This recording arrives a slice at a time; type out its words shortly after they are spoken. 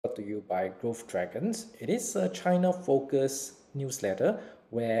brought to you by Growth Dragons. It is a China-focused newsletter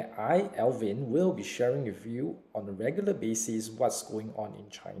where I, Alvin, will be sharing with you on a regular basis what's going on in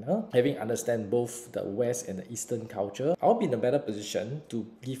China. Having understand both the West and the Eastern culture, I'll be in a better position to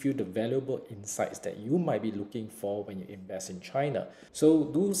give you the valuable insights that you might be looking for when you invest in China. So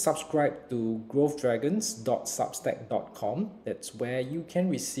do subscribe to growthdragons.substack.com. That's where you can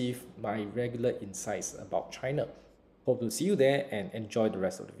receive my regular insights about China. Hope to see you there and enjoy the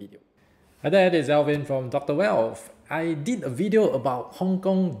rest of the video. Hi there, this is Alvin from Dr. Wealth. I did a video about Hong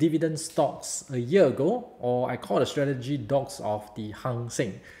Kong dividend stocks a year ago, or I call the strategy Dogs of the Hang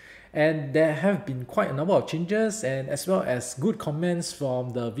Seng. And there have been quite a number of changes and as well as good comments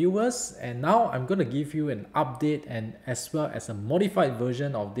from the viewers. And now I'm going to give you an update and as well as a modified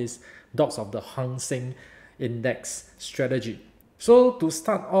version of this Dogs of the Hang Seng index strategy. So to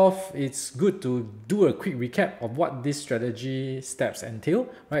start off, it's good to do a quick recap of what this strategy steps entail,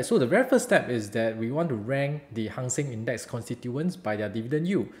 right? So the very first step is that we want to rank the Hang Seng Index constituents by their dividend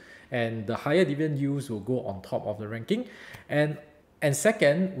yield, and the higher dividend yields will go on top of the ranking. And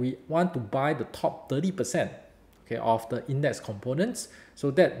second, we want to buy the top 30%, okay, of the index components,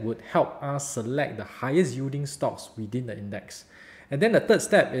 so that would help us select the highest yielding stocks within the index. And then the third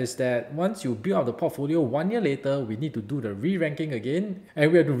step is that once you build up the portfolio, 1 year later, we need to do the re-ranking again,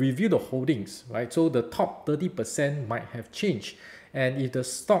 and we have to review the holdings, right? So the top 30% might have changed. And if the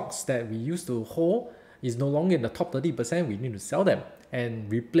stocks that we used to hold is no longer in the top 30%, we need to sell them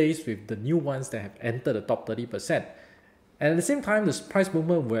and replace with the new ones that have entered the top 30%. And at the same time, the price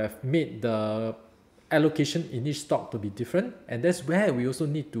movement will have made the allocation in each stock to be different, and that's where we also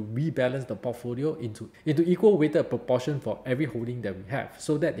need to rebalance the portfolio into equal weighted proportion for every holding that we have.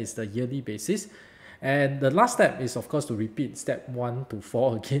 So that is the yearly basis. And the last step is of course to repeat step 1 to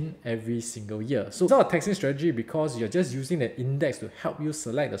 4 again every single year. So it's not a taxing strategy because you're just using the index to help you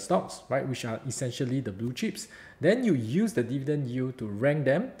select the stocks, right, which are essentially the blue chips. Then you use the dividend yield to rank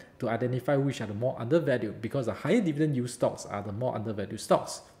them to identify which are the more undervalued, because the higher dividend yield stocks are the more undervalued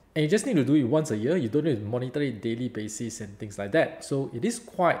stocks. And you just need to do it once a year. You don't need to monitor it daily basis and things like that. So it is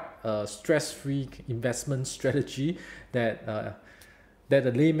quite a stress-free investment strategy that that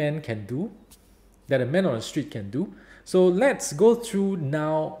a layman can do, that a man on the street can do. So let's go through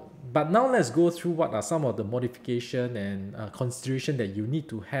now. But now let's go through what are some of the modification and consideration that you need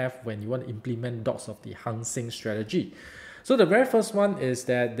to have when you want to implement Dogs of the Hang Seng strategy. So the very first one is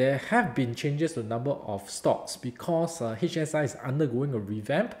that there have been changes to the number of stocks because HSI is undergoing a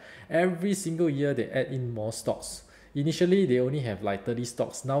revamp. Every single year they add in more stocks. Initially they only have like 30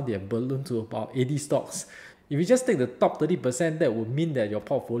 stocks, now they have ballooned to about 80 stocks. If you just take the top 30%, that would mean that your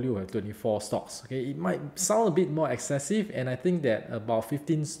portfolio will have 24 stocks. Okay, it might sound a bit more excessive, and I think that about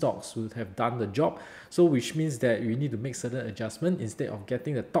 15 stocks would have done the job. So which means that you need to make certain adjustment. Instead of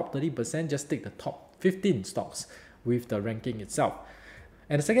getting the top 30%, just take the top 15 stocks with the ranking itself.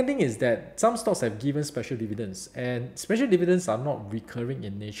 And the second thing is that some stocks have given special dividends, and special dividends are not recurring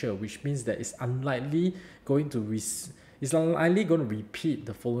in nature, which means that it's unlikely going to repeat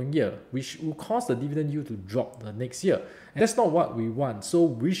the following year, which will cause the dividend yield to drop the next year. And that's not what we want. So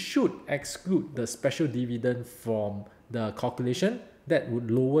we should exclude the special dividend from the calculation. That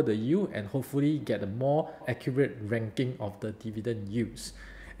would lower the yield and hopefully get a more accurate ranking of the dividend yields.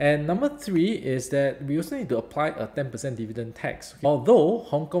 And number 3 is that we also need to apply a 10% dividend tax. Although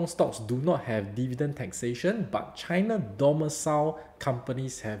Hong Kong stocks do not have dividend taxation, but China domicile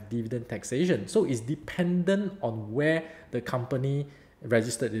companies have dividend taxation. So it's dependent on where the company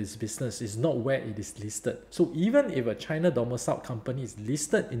registered its business, is not where it is listed. So even if a China domiciled company is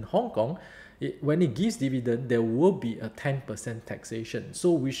listed in Hong Kong, when it gives dividend, there will be a 10% taxation.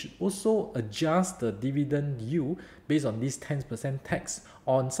 So we should also adjust the dividend yield based on this 10% tax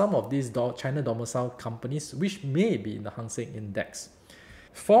on some of these China domiciled companies, which may be in the Hang Seng Index.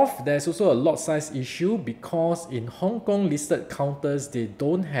 Fourth, there's also a lot size issue because in Hong Kong listed counters, they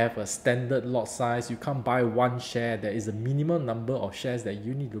don't have a standard lot size. You can't buy one share. There is a minimum number of shares that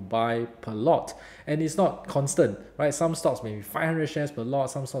you need to buy per lot, and it's not constant, right? Some stocks may be 500 shares per lot,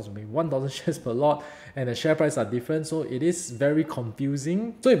 some stocks may be 1,000 shares per lot, and the share price are different, so it is very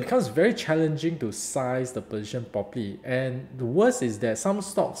confusing. So it becomes very challenging to size the position properly. And the worst is that some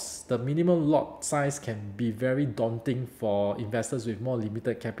stocks, the minimum lot size can be very daunting for investors with more limited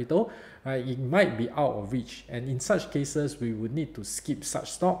capital, right? It might be out of reach, and in such cases we would need to skip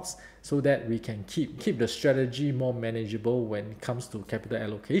such stocks so that we can keep the strategy more manageable when it comes to capital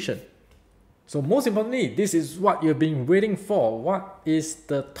allocation. So most importantly, this is what you've been waiting for. What is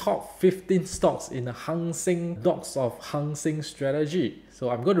the top 15 stocks in the Hang Seng Dogs of Hang Seng strategy? So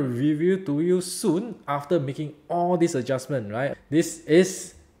I'm going to review to you soon after making all this adjustment, right? This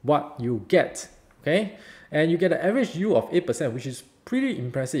is what you get, okay? And you get an average yield of 8%, which is pretty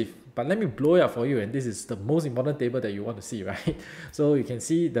impressive. But let me blow it up for you, and this is the most important table that you want to see, right? So you can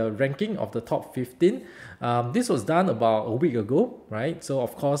see the ranking of the top 15. This was done about a week ago, right? So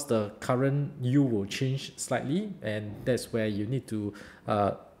of course the current yield will change slightly, and that's where you need to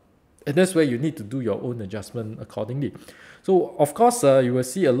do your own adjustment accordingly. So of course you will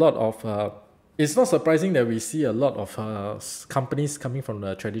see a lot of it's not surprising that we see a lot of companies coming from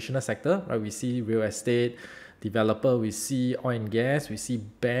the traditional sector, right? We see real estate developer, we see oil and gas, we see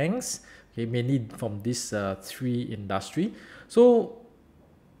banks, okay, mainly from these three industry. So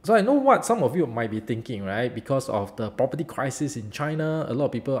I know what some of you might be thinking, right? Because of the property crisis in China, a lot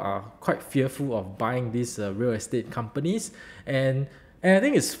of people are quite fearful of buying these real estate companies, and I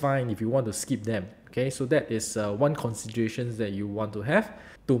think it's fine if you want to skip them. Okay, so that is one consideration that you want to have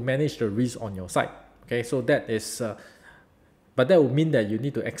to manage the risk on your side. Okay, so that is but that would mean that you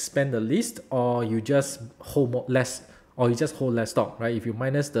need to expand the list, or you just hold less stock, right? If you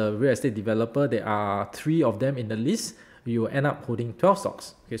minus the real estate developer, there are 3 of them in the list, you will end up holding 12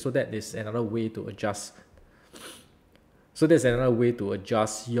 stocks. Okay, so that is another way to adjust. So that's another way to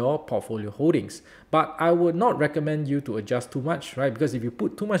adjust your portfolio holdings. But I would not recommend you to adjust too much, right? Because if you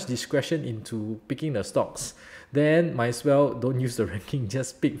put too much discretion into picking the stocks, then might as well don't use the ranking,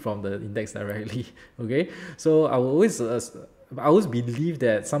 just pick from the index directly. Okay, so I always believe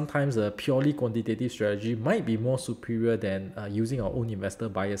that sometimes a purely quantitative strategy might be more superior than using our own investor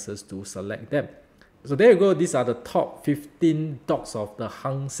biases to select them. So there you go, these are the top 15 stocks of the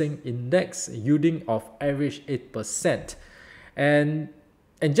Hang Seng Index, yielding of average 8%. And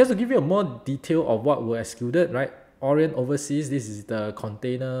just to give you a more detail of what were excluded, right? Orient Overseas, this is the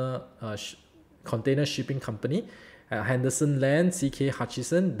container shipping company. Henderson Land, CK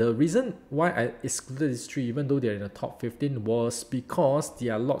Hutchison. The reason why I excluded these 3, even though they're in the top 15, was because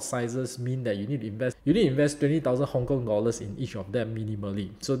their lot sizes mean that you need to invest 20,000 Hong Kong dollars in each of them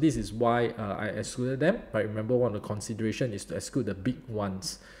minimally. So this is why I excluded them. Right? Remember, one of the consideration is to exclude the big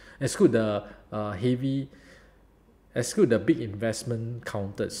ones, exclude the big investment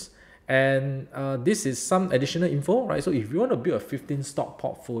counters. And this is some additional info, right? So if you want to build a 15 stock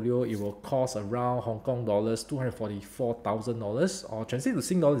portfolio, it will cost around Hong Kong dollars $244,000, or translate to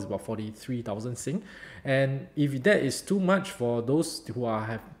Sing dollars is about 43,000 Sing. And if that is too much for those who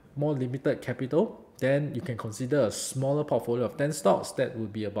have more limited capital, then you can consider a smaller portfolio of 10 stocks. That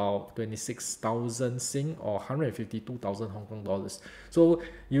would be about 26,000 Sing, or 152,000 Hong Kong dollars.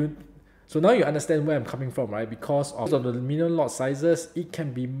 So now you understand where I'm coming from, right? Because of the minimum lot sizes, it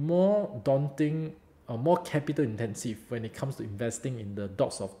can be more daunting or more capital intensive when it comes to investing in the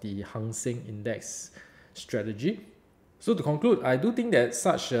stocks of the Hang Seng Index strategy. So to conclude, I do think that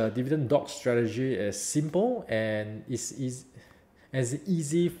such a dividend dog strategy is simple and is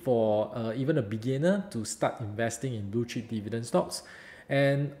easy for even a beginner to start investing in blue chip dividend stocks.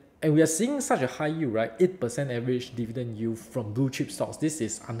 And we are seeing such a high yield, right? 8% average dividend yield from blue chip stocks. This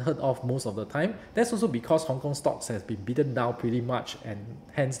is unheard of most of the time. That's also because Hong Kong stocks has been beaten down pretty much, and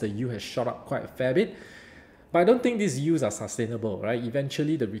hence the yield has shot up quite a fair bit. But I don't think these yields are sustainable, right?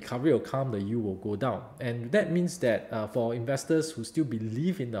 Eventually the recovery will come, the yield will go down. And that means that for investors who still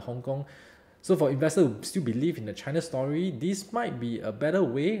believe in the for investors who still believe in the China story, this might be a better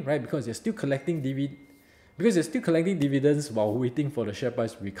way, right? Because you're still collecting dividends while waiting for the share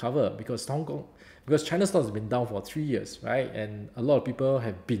price to recover, because China stocks has been down for 3 years, right? And a lot of people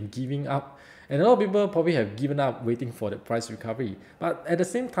have been giving up, and a lot of people probably have given up waiting for the price recovery. But at the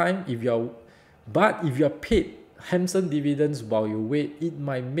same time, if you're paid handsome dividends while you wait, it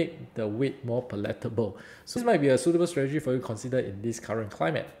might make the wait more palatable. So this might be a suitable strategy for you to consider in this current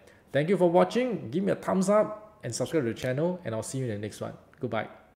climate. Thank you for watching. Give me a thumbs up and subscribe to the channel, and I'll see you in the next one. Goodbye.